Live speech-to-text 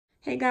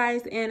Hey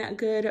guys, and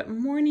good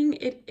morning.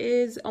 It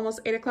is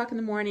almost 8 o'clock in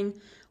the morning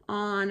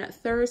on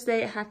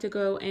Thursday. I have to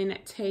go and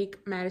take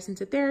Madison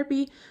to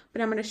therapy,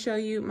 but I'm going to show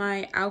you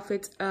my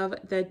outfits of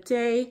the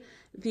day.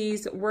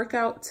 These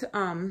workout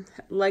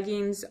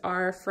leggings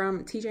are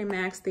from TJ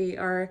Maxx. They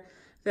are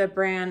the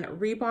brand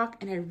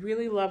Reebok, and I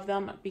really love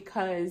them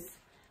because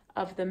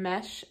of the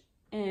mesh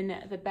in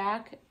the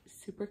back.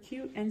 Super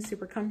cute and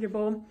super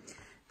comfortable.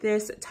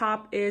 This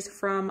top is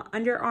from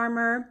Under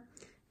Armour.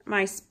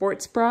 My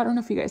sports bra, I don't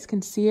know if you guys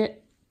can see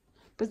it,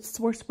 but the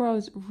sports bra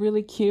is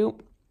really cute.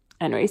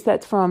 Anyways,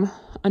 that's from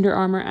Under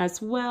Armour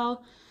as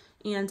well.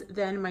 And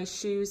then my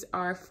shoes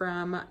are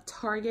from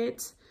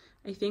Target.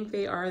 I think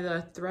they are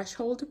the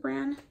Threshold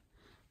brand.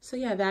 So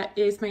yeah, that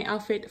is my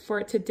outfit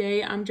for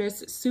today. I'm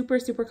just super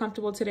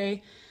comfortable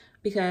today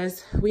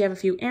because we have a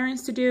few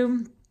errands to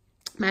do.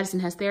 Madison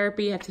has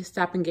therapy, I have to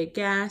stop and get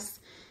gas.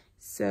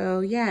 So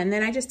yeah, and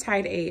then I just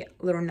tied a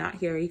little knot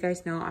here. You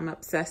guys know I'm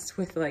obsessed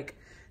with like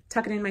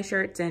tucking in my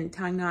shirts and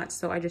tying knots,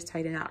 so I just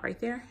tied a knot right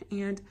there.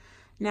 And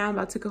now I'm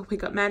about to go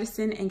pick up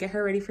Madison and get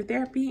her ready for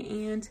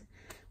therapy, and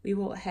we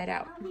will head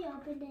out. Let me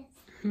open this.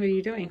 What are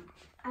you doing?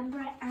 I'm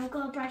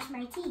gonna brush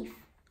my teeth.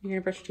 You're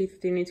gonna brush your teeth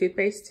with your new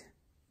toothpaste?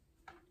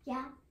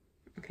 Yeah.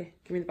 Okay,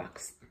 give me the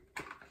box.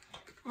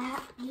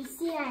 You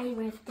see I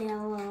ripped it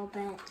a little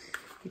bit.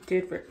 You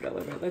did rip it a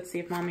little bit. Let's see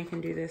if Mommy can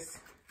do this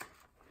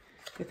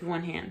with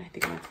one hand. I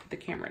think I'm gonna put the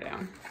camera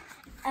down.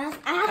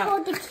 I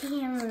hold the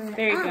camera.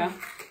 There you go.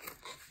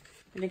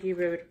 I think you'll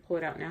be able to pull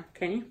it out now.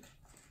 Can you?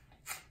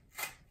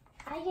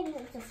 I can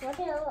just look it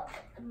a little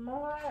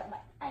more,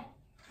 but I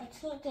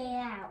can't get it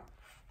out.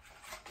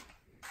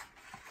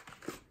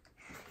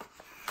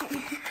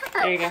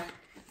 There you go.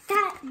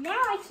 Now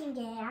I can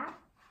get it out.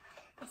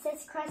 It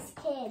says Crust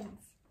Kids.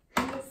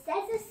 And it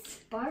says a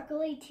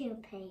sparkly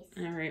toothpaste.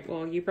 All right,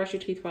 well, you brush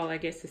your teeth while I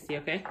get to see,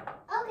 okay?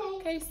 Okay.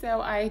 Okay, so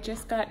I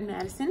just got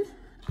Madison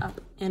up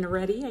and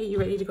ready. Are you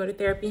ready to go to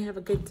therapy and have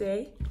a good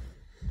day?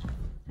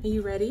 Are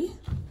you ready?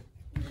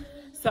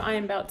 So I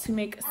am about to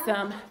make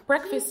some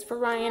breakfast for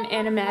Ryan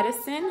and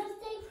Madison.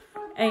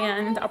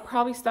 And I'll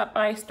probably stop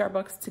by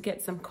Starbucks to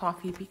get some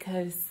coffee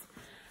because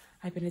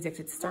I've been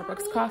addicted to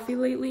Starbucks coffee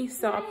lately.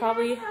 So I'll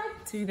probably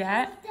do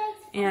that.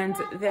 And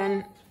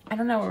then I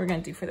don't know what we're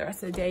gonna do for the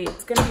rest of the day.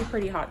 It's gonna be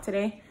pretty hot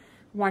today.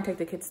 I want to take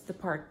the kids to the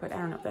park, but I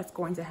don't know if that's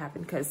going to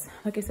happen because,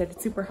 like I said,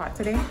 it's super hot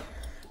today.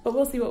 But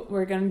we'll see what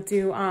we're gonna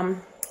do.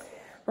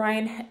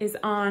 Ryan is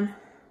on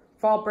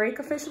fall break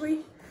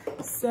officially.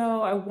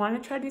 So I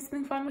want to try to do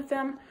something fun with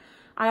them.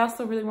 I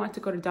also really want to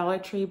go to Dollar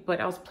Tree,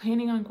 but I was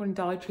planning on going to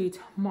Dollar Tree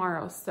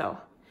tomorrow. So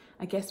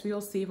I guess we will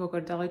see if we'll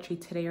go to Dollar Tree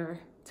today or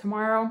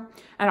tomorrow.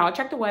 And I'll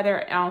check the weather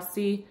and I'll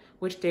see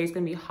which day is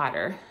going to be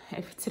hotter.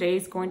 If today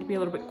is going to be a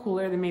little bit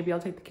cooler, then maybe I'll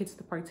take the kids to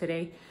the park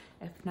today.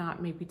 If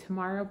not, maybe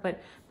tomorrow.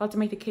 But about to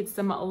make the kids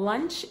some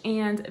lunch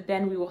and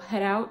then we will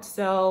head out.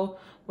 So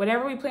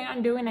whatever we plan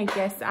on doing, I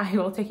guess I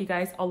will take you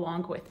guys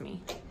along with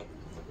me.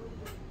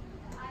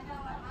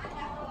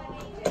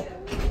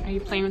 Are you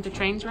playing with the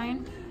trains,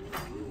 Ryan?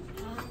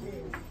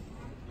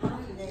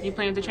 Are you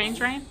playing with the trains,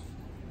 Ryan?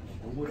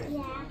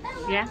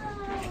 Yeah?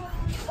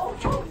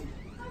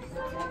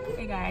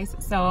 Hey guys,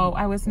 so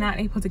I was not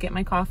able to get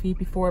my coffee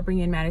before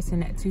bringing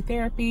Madison to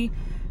therapy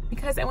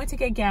because I went to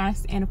get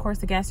gas, and of course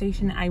the gas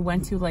station I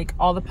went to, like,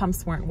 all the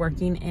pumps weren't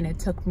working and it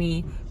took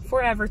me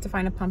forever to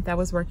find a pump that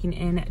was working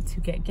in to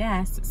get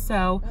gas.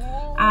 So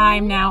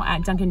I'm now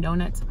at Dunkin'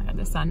 Donuts. Oh my god,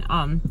 the sun.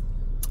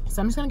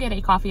 So I'm just gonna get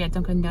a coffee at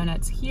Dunkin'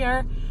 Donuts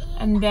here,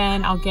 and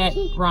then I'll get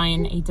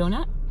Ryan a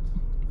donut.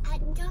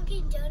 At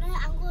Dunkin' Donut,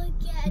 I'm going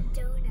to get a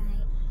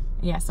donut.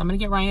 Yeah, so I'm gonna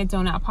get Ryan a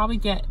donut. I'll probably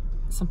get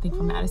something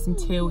for Madison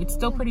too. It's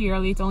still pretty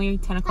early. It's only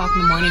 10 o'clock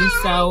in the morning,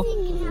 so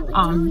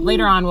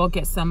later on we'll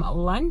get some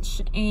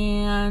lunch,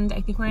 and I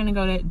think we're gonna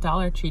go to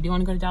Dollar Tree. Do you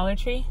want to go to Dollar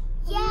Tree?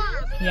 Yeah.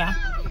 Yeah.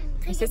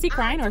 Is Sissy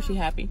crying or is she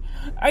happy?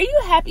 Are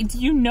you happy? Do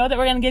you know that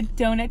we're gonna get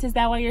donuts? Is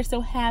that why you're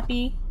so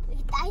happy?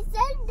 I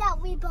said that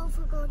we both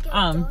were going to get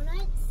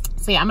donuts.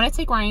 So yeah, I'm gonna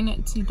take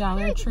Ryan to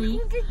Dollar Tree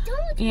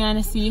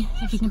and see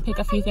if he can pick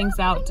a few things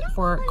out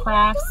for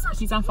crafts.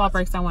 He's on fall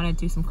break, so I want to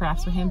do some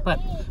crafts for him, but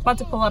I'm about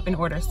to pull up and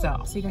order, so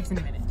I'll see you guys in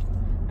a minute.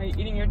 Are you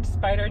eating your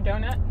spider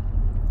donut?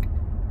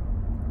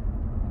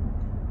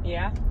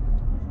 Yeah?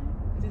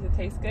 Does it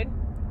taste good?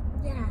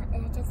 Yeah,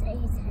 it just ate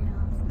his head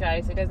off.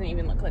 Guys, it doesn't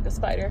even look like a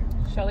spider.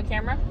 Show the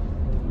camera.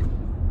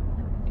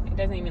 It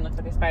doesn't even look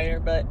like a spider,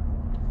 but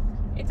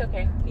it's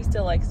okay. He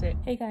still likes it.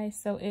 Hey guys,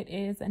 so it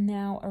is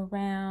now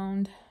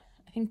around,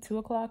 I think, 2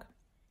 o'clock.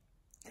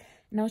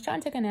 And I was trying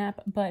to take a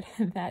nap, but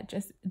that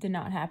just did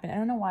not happen. I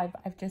don't know why,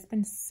 but I've just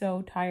been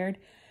so tired.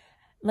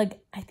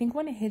 Like, I think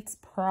when it hits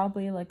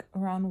probably like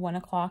around 1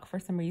 o'clock, for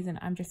some reason,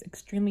 I'm just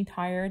extremely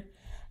tired.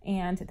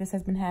 And this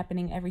has been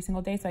happening every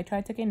single day. So I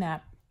tried to take a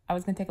nap. I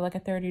was going to take like a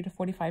 30 to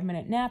 45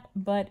 minute nap,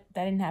 but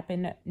that didn't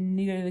happen.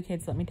 Neither of the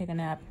kids let me take a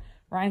nap.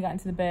 Ryan got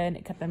into the bed.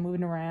 It kept on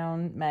moving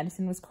around.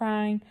 Madison was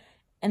crying.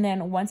 And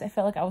then once I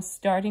felt like I was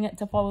starting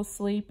to fall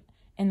asleep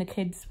and the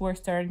kids were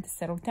starting to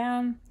settle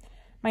down,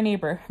 my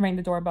neighbor rang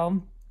the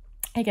doorbell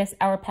I guess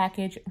our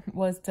package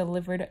was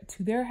delivered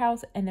to their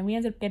house, and then we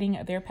ended up getting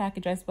their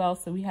package as well.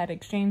 So we had to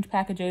exchange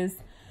packages.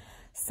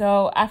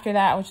 So after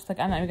that, I was just like,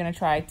 I'm not even going to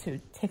try to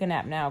take a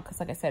nap now. Because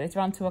like I said, it's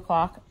around 2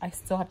 o'clock. I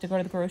still have to go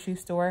to the grocery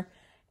store.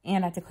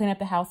 And I have to clean up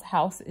the house. The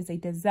house is a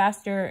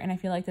disaster. And I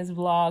feel like this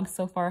vlog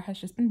so far has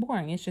just been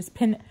boring. It's just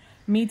been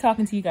me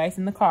talking to you guys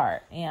in the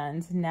car.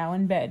 And now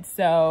in bed.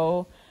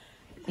 So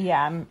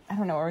yeah, I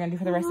don't know what we're going to do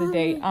for the rest of the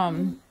day.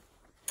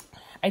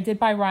 I did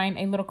buy Ryan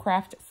a little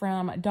craft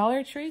from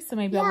Dollar Tree, so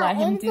maybe I'll let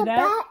him do that.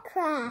 Bat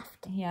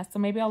craft. Yeah, so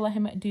maybe I'll let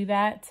him do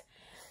that.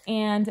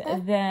 And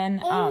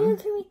then you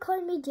can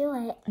record me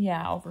do it.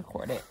 Yeah, I'll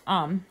record it.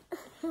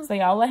 So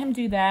yeah, I'll let him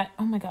do that.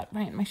 Oh my god,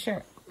 Ryan, my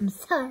shirt. I'm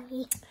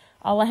sorry.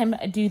 I'll let him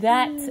do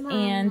that.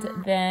 And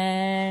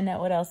then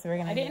what else are we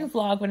gonna do? I didn't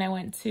vlog when I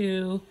went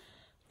to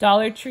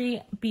Dollar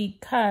Tree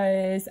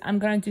because I'm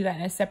gonna do that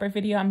in a separate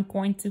video. I'm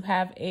going to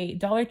have a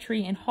Dollar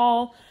Tree and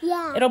haul.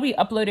 Yeah. It'll be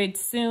uploaded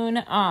soon.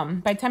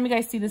 By the time you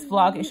guys see this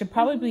vlog, it should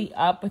probably be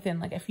up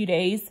within like a few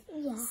days.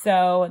 Yeah.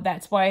 So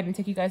that's why I didn't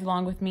take you guys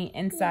along with me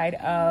inside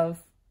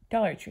of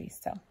Dollar Tree.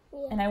 So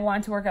and I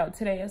wanted to work out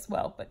today as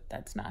well, but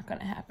that's not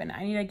gonna happen.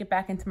 I need to get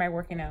back into my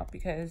working out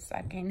because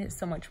I've gained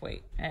so much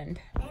weight and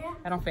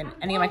I don't fit in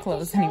any of my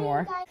clothes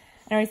anymore.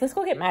 Anyways, let's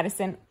go get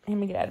Madison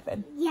and we get out of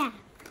bed. Yeah.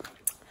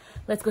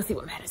 Let's go see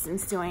what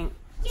Madison's doing.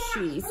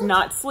 She's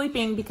not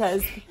sleeping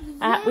because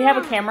we have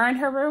a camera in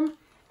her room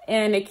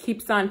and it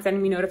keeps on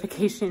sending me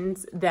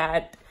notifications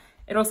that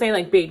it'll say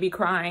like baby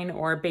crying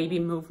or baby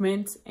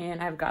movement,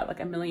 and I've got like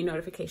a million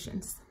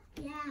notifications.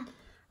 Yeah.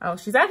 Oh,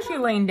 she's actually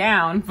laying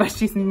down, but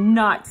she's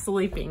not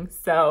sleeping.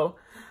 So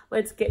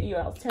let's get you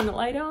out. Turn the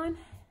light on.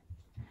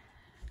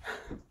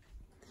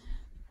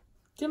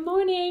 Good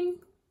morning.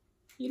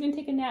 You didn't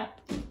take a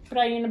nap, but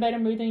are you in a better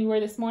mood than you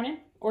were this morning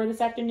or this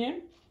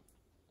afternoon?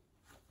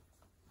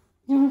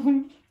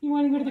 You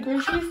want to go to the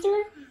grocery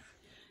store?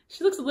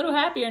 She looks a little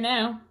happier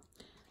now.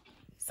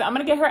 So I'm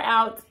going to get her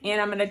out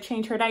and I'm going to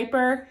change her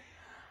diaper.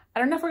 I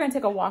don't know if we're going to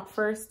take a walk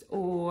first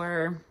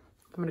or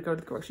I'm going to go to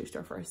the grocery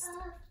store first.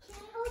 Can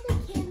I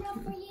hold the camera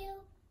for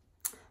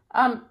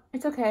you?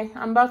 It's okay.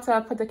 I'm about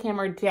to put the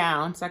camera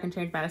down so I can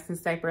change Madison's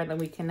diaper and then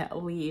we can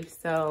leave.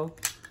 So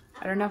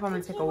I don't know if I'm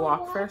going to take a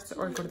walk first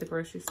or go to the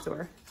grocery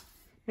store.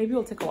 Maybe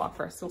we'll take a walk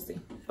first. We'll see.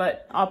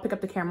 But I'll pick up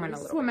the camera in a little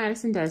bit. This is what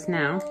Madison does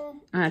now.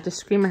 I have to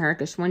scream at her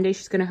because one day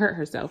she's going to hurt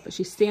herself. But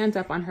she stands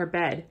up on her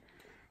bed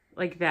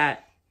like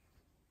that.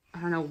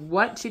 I don't know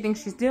what she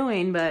thinks she's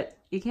doing, but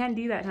you can't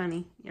do that,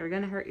 honey. You're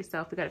going to hurt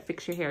yourself. We got to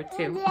fix your hair,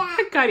 too. Oh,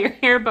 my God, your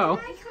hair bow.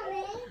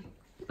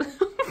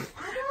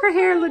 Her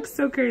hair looks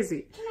so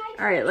crazy.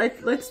 All right,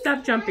 let's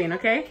stop jumping,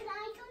 okay?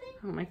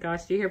 Oh, my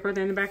gosh. Do you hear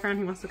brother in the background?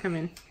 He wants to come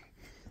in.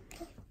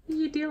 What are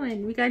you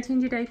doing? We got to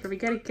change your diaper. We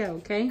got to go,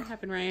 okay? What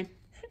happened, Ryan?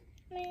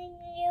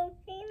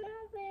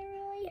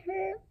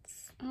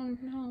 Oh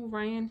no,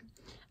 Ryan.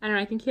 I don't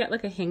know, I think he had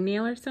like a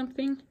hangnail or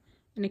something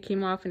and it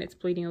came off and it's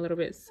bleeding a little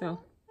bit, so.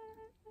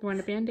 You want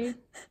a Band-Aid?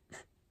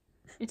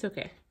 It's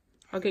okay.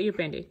 I'll get you a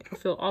Band-Aid. I'll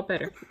feel all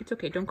better. It's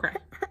okay, don't cry.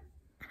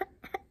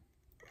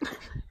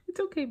 It's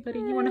okay, buddy.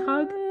 You want a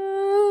hug?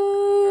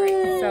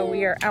 Alright, so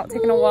we are out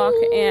taking a walk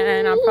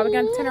and I'm probably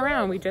gonna turn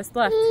around. We just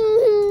left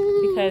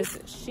because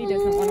she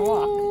doesn't want to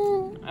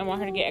walk. I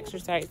want her to get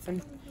exercise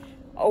and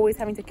always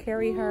having to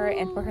carry her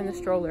and put her in the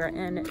stroller,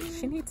 and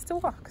she needs to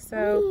walk.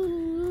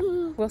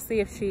 So we'll see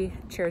if she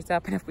cheers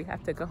up and if we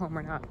have to go home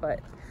or not.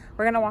 But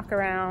we're gonna walk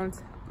around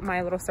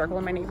my little circle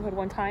in my neighborhood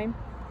one time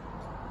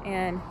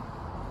and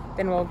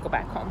then we'll go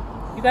back home.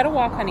 You gotta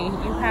walk, honey.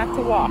 You have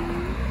to walk.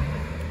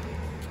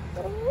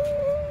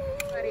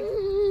 Buddy,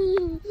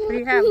 what do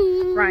you have?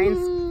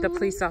 Ryan's the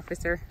police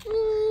officer.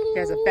 He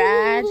has a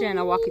badge and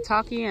a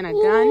walkie-talkie and a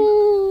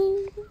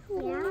gun.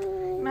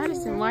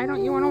 Madison, why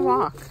don't you want to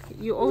walk?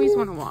 You always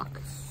want to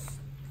walk.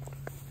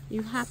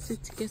 You have to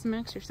get some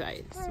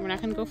exercise. We're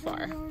not going to go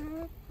far.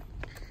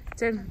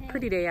 It's a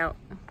pretty day out.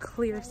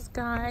 Clear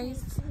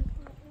skies.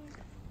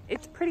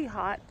 It's pretty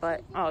hot,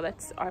 but oh,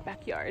 that's our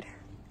backyard.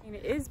 And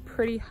it is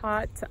pretty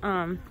hot.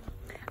 I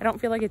don't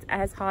feel like it's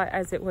as hot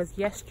as it was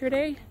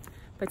yesterday,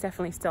 but it's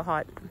definitely still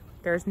hot.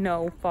 There's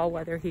no fall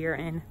weather here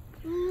in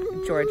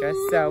Georgia,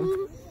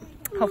 so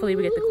hopefully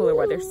we get the cooler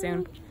weather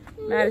soon.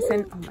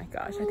 Madison, oh my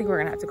gosh, I think we're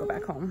gonna have to go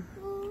back home.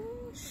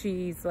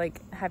 She's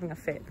like having a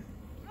fit.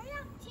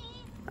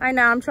 I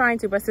know, I'm trying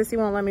to, but Sissy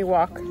won't let me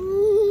walk.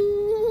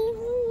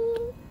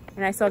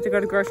 And I still have to go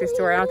to the grocery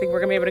store. I don't think we're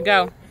gonna be able to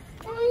go.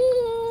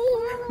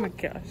 Oh my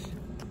gosh.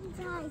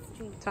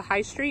 To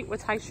High Street?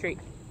 What's High Street?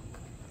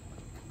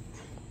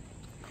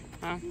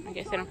 Oh, I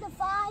guess I don't. That's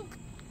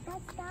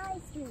High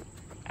Street.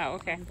 Oh,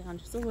 okay. Down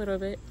just a little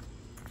bit.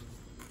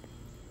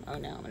 Oh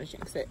no, I'm gonna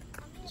jinx it.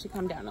 It should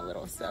come down a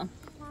little, so.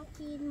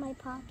 In my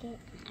pocket.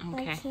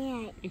 Okay. I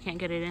can't. You can't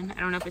get it in? I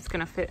don't know if it's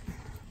gonna fit.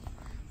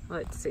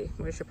 Let's see.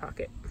 Where's your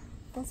pocket?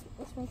 That's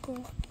right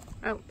there.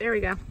 Oh, there we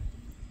go.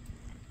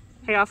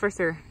 Hey,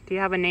 officer. Do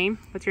you have a name?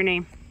 What's your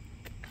name?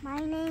 My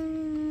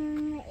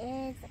name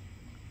is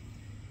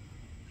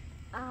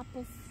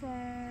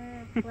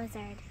Officer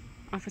Blizzard.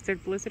 Officer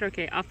Blizzard?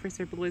 Okay,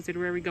 Officer Blizzard.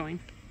 Where are we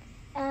going?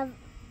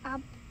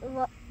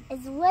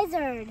 It's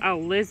Lizard. Oh,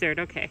 Lizard,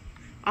 okay.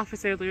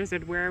 Officer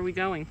Lizard, where are we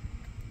going?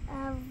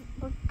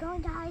 We're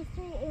going to High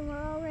Street and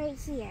we're all right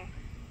here.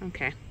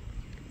 Okay.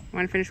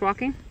 Want to finish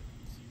walking?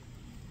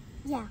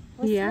 Yeah.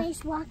 Let's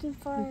finish walking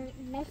for our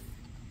next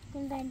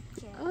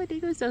adventure. Oh, there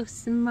goes a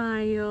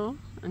smile.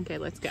 Okay,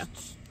 let's go.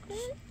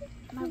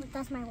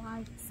 That's my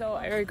wife. So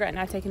I regret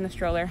not taking the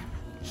stroller.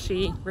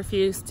 She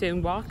refused to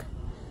walk.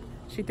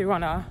 She threw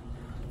on a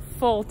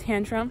full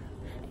tantrum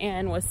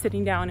and was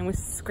sitting down and was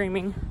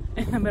screaming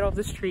in the middle of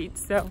the street.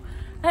 So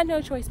I had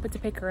no choice but to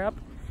pick her up.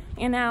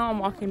 And now I'm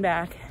walking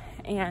back.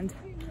 And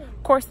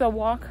of course the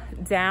walk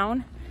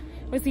down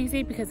was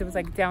easy because it was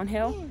like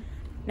downhill.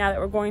 Now that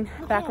we're going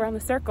back around the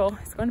circle,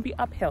 it's going to be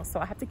uphill. So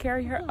I have to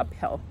carry her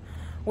uphill,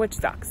 which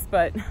sucks,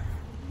 but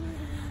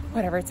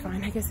whatever, it's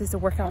fine. I guess it's a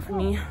workout for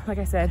me. Like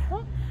I said,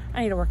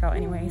 I need to work out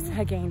anyways.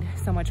 I gained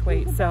so much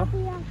weight, so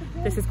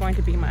this is going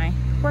to be my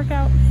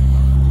workout.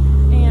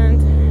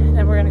 And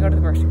then we're gonna go to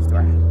the grocery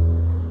store,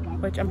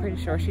 which I'm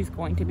pretty sure she's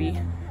going to be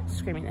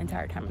screaming the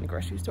entire time in the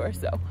grocery store.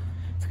 So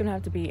it's gonna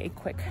have to be a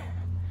quick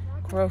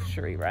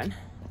grocery run.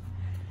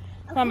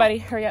 Come on, buddy,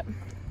 hurry up.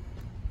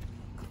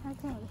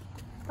 Okay,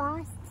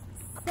 boss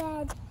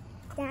said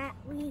that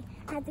we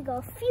have to go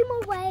a few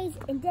more ways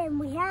and then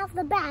we have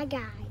the bad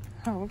guy.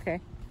 Oh, okay.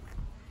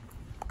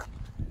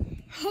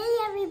 Hey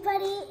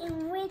everybody,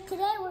 and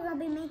today we're going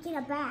to be making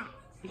a bat.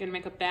 You're gonna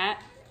make a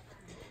bat?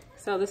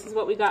 So this is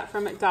what we got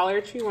from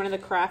Dollar Tree, one of the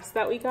crafts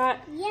that we got.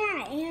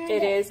 Yeah, and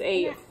it is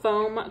a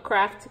foam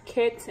craft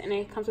kit, and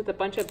it comes with a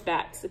bunch of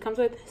bats. It comes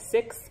with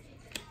 6,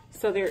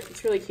 so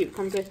it's really cute. It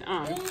comes with and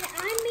I'm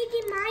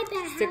making my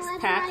bat 6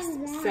 packs.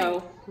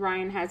 So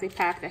Ryan has a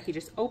pack that he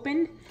just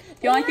opened.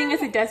 The only thing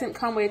is it doesn't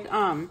come with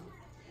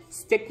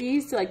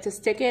stickies like to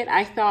stick it.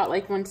 I thought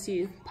like once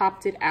you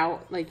popped it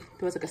out, like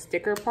there was like a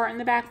sticker part in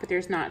the back, but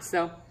there's not.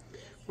 So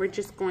we're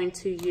just going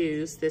to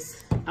use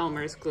this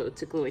Elmer's glue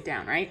to glue it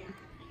down, right?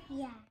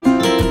 Yeah.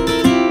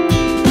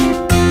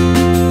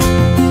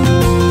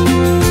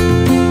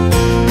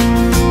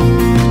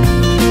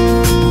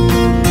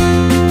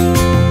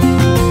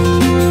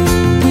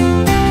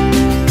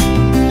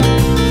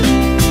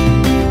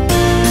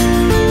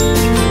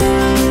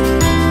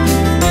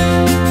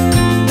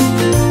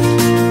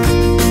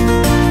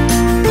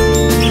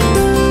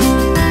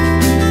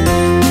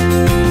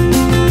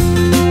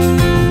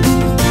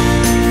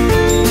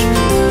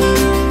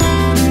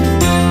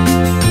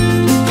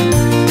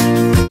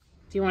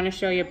 Do you want to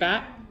show your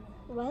bat?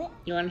 What?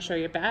 You want to show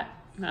your bat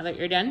now that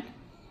you're done?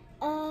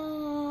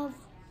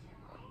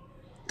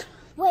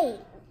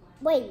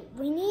 Wait,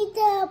 we need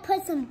to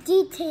put some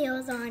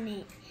details on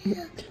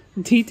it.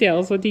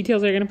 Details? What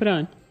details are you going to put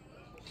on?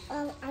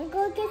 I'm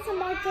going to get some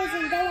markers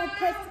and then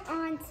we'll put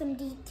on some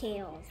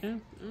details. Oh,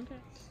 okay.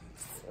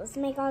 Let's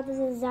make all the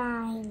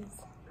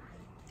designs.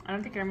 I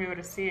don't think you're going to be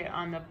able to see it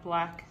on the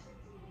black.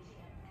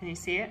 Can you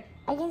see it?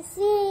 I can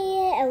see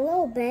it a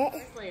little bit.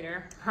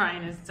 Later,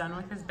 Ryan is done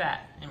with his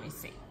bat. Let me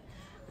see.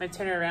 I'm going to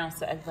turn it around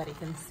so everybody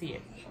can see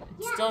it.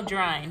 It's still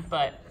drying,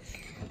 but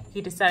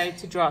he decided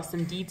to draw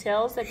some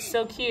details. That's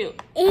so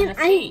cute. On the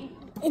feet.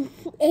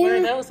 What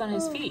are those on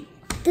his feet?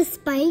 The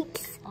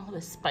spikes. Oh,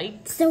 the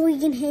spikes. So we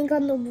can hang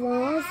on the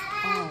walls.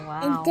 Oh,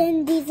 wow. And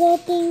then these little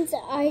things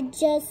are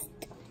just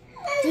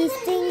these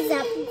things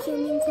that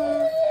humans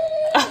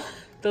have.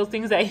 Those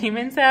things that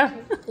humans have?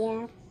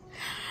 Yeah.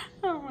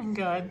 Oh my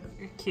god,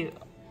 you're cute.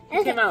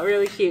 He came out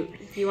really cute.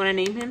 Do you want to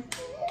name him?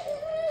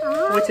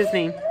 What's his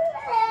name?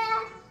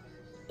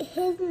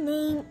 His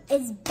name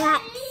is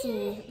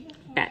Batsy.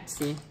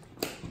 Batsy.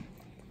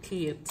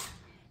 Cute.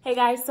 Hey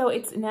guys, so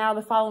it's now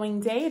the following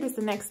day. It is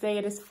the next day.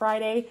 It is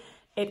Friday.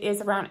 It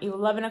is around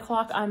 11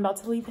 o'clock. I'm about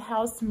to leave the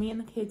house. Me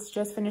and the kids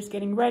just finished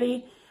getting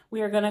ready.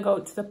 We are going to go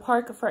to the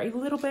park for a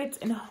little bit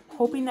and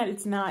hoping that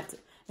it's not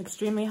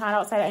extremely hot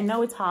outside. I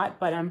know it's hot,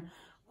 but I'm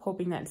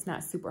hoping that it's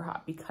not super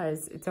hot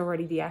because it's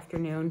already the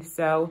afternoon.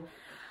 So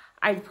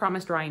I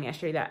promised Ryan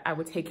yesterday that I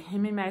would take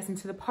him and Madison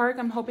to the park.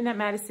 I'm hoping that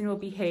Madison will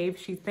behave.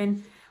 She's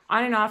been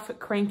on and off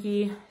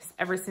cranky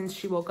ever since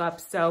she woke up.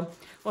 So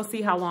we'll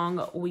see how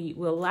long we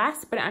will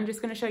last. But I'm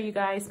just going to show you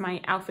guys my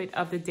outfit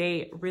of the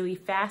day really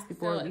fast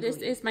before this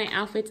is my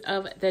outfit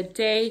of the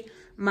day.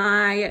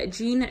 My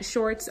jean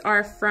shorts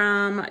are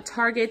from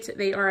Target.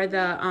 They are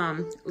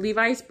the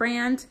Levi's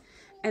brand.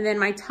 And then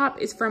my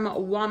top is from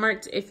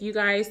Walmart. If you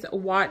guys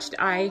watched,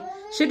 I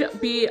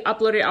should be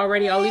uploaded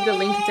already. I'll leave the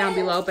link down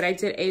below, but I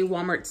did a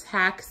Walmart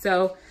hack.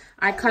 So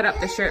I cut up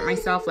the shirt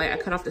myself. Like I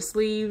cut off the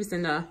sleeves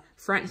and the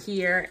front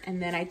here.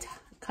 And then I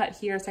cut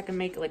here so I can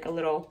make like a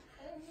little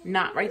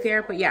knot right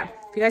there. But yeah,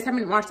 if you guys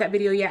haven't watched that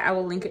video yet, I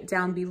will link it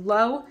down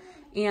below.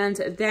 And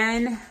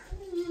then,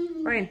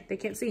 Ryan, they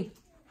can't see.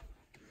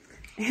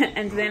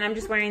 And then I'm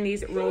just wearing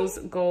these rose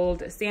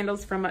gold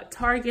sandals from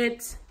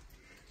Target.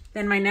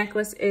 Then my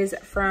necklace is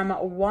from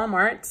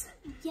Walmart.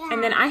 Yeah.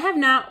 And then I have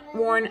not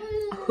worn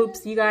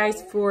hoops, you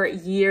guys, for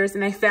years.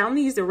 And I found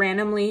these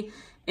randomly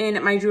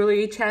in my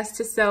jewelry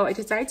chest. So I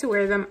decided to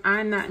wear them.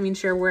 I'm not even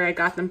sure where I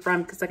got them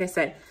from. Because like I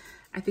said,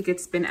 I think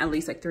it's been at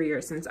least like 3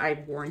 years since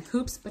I've worn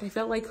hoops. But I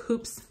felt like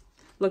hoops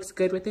looks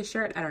good with this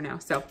shirt. I don't know.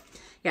 So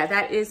yeah,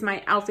 that is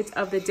my outfit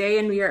of the day,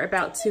 and we are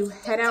about to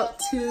head out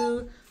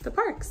to the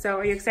park. So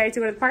are you excited to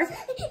go to the park?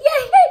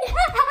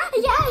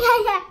 Yeah.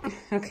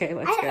 Okay,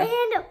 let's go.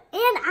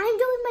 And I'm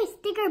doing my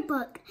sticker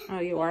book. Oh,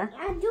 you are?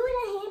 I'm doing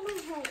a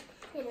hammerhead.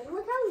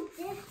 Look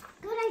how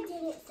good I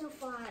did it so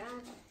far.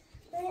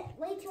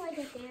 Wait till I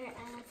get there.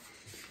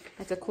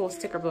 That's a cool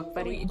sticker book,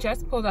 buddy. We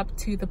just pulled up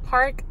to the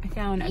park. I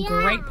found a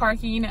great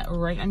parking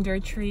right under a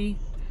tree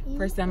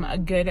for some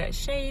good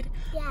shade,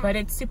 but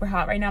it's super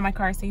hot right now. My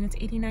car is saying it's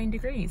 89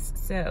 degrees,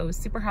 so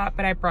super hot.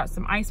 But I brought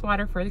some ice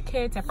water for the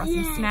kids. I brought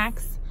some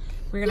snacks.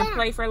 We're gonna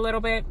play for a little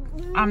bit.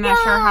 I'm not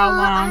sure how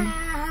long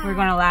we're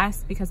gonna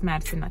last because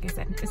Madison, like I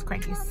said, is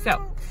cranky. So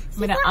I'm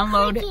gonna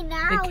unload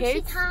the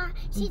kids.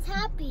 She's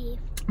happy.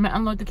 I'm gonna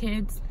unload the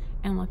kids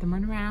and let them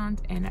run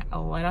around and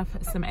let off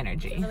some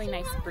energy. Really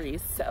nice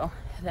breeze, so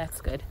that's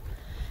good.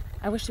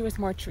 I wish there was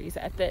more trees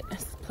at the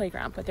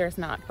playground, but there's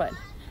not, but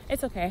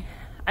it's okay.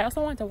 I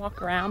also want to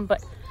walk around,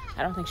 but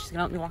I don't think she's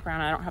gonna let me walk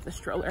around. I don't have the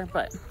stroller,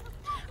 but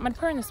I'm gonna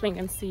put her in the swing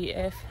and see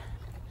if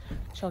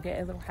she'll get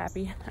a little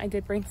happy. I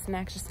did bring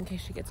snacks just in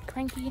case she gets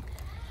cranky.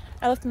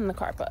 I left them in the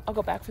car, but I'll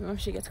go back for them if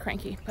she gets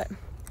cranky. But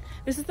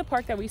this is the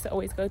park that we used to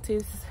always go to.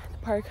 This is the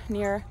park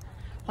near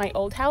my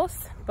old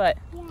house, but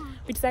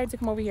we decided to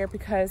come over here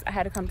because I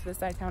had to come to the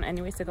side of town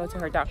anyways to go to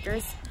her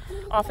doctor's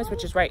office,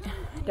 which is right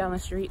down the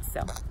street.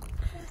 So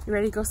you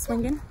ready to go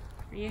swinging?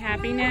 Are you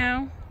happy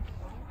now?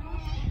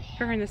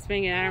 For her in the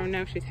swing, and I don't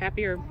know if she's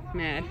happy or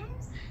mad.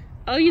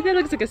 Oh, that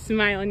looks like a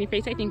smile on your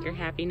face. I think you're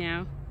happy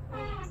now.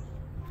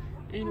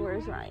 And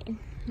where's Ryan?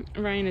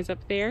 Ryan is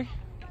up there.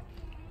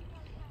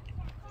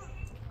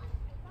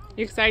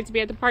 You excited to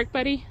be at the park,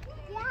 buddy?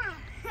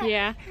 Yeah.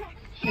 Yeah.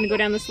 Gonna go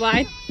down the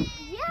slide?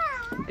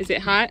 Yeah. Is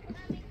it hot?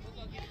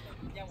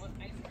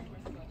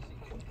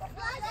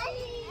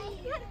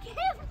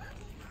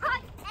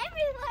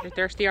 You're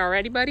thirsty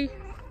already, buddy?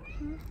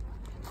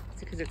 It's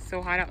because it's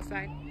so hot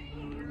outside.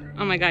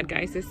 Oh my God,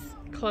 guys, this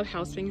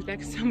clubhouse brings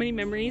back so many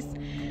memories.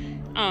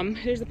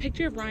 There's a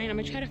picture of Ryan I'm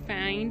gonna try to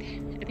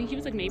find. I think he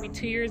was like maybe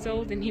 2 years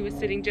old, and he was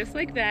sitting just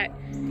like that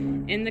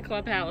in the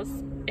clubhouse.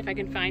 If I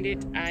can find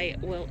it, I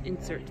will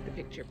insert the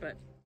picture, but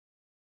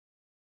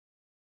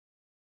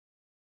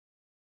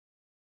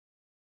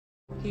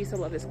he used to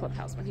love this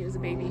clubhouse when he was a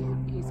baby.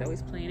 He's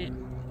always playing it.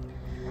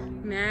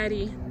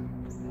 Maddie,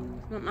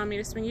 want mommy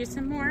to swing you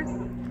some more?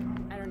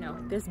 I don't know,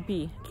 this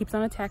bee keeps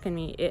on attacking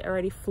me. It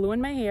already flew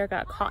in my hair,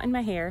 got caught in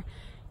my hair,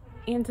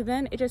 and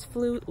then it just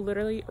flew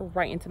literally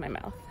right into my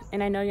mouth.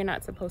 And I know you're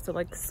not supposed to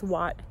like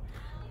swat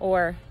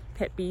or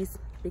pet bees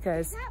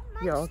because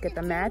you'll get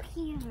them mad.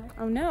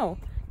 Oh no,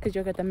 because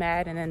you'll get them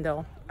mad and then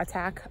they'll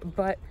attack,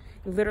 but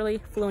it literally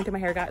flew into my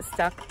hair, got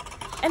stuck,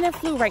 and then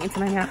flew right into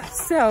my mouth.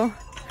 So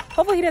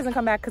hopefully he doesn't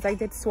come back, because I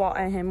did swat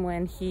at him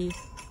when he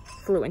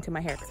flew into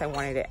my hair because I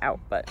wanted it out.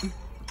 But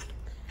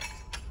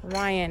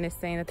Ryan is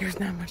saying that there's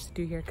not much to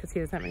do here because he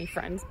doesn't have any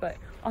friends, but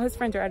all his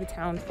friends are out of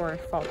town for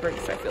fall break,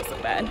 so I feel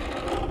so bad.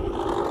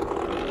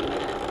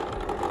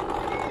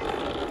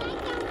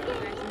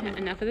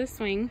 Enough of the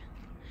swing,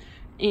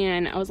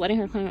 and I was letting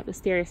her climb up the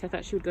stairs. I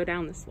thought she would go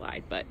down the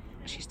slide, but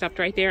she stopped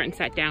right there and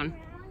sat down.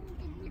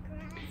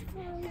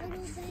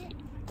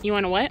 You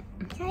want to what?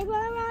 Can I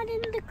run around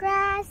in the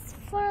grass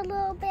for a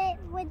little bit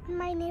with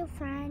my new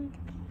friend?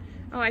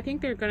 Oh, I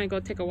think they're gonna go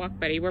take a walk,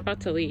 buddy. We're about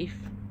to leave.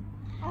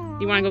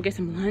 You want to go get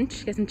some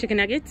lunch? Get some chicken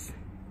nuggets?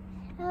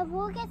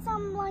 We'll get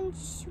some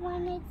lunch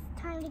when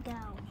it's time to go.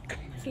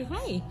 Say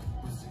hi.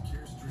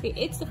 Okay,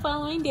 it's the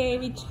following day.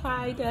 We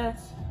tried to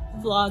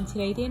vlog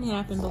today. It didn't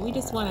happen, but we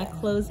just want to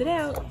close it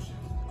out.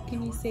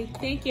 Can you say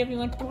thank you,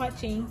 everyone, for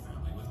watching?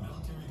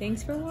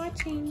 Thanks for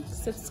watching.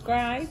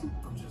 Subscribe.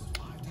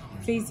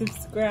 Please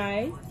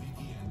subscribe.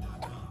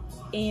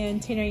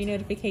 And turn on your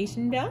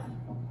notification bell.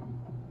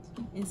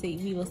 And say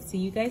we will see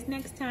you guys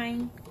next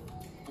time.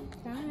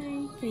 Bye.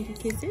 Can you give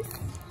kisses?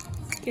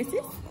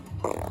 Kisses?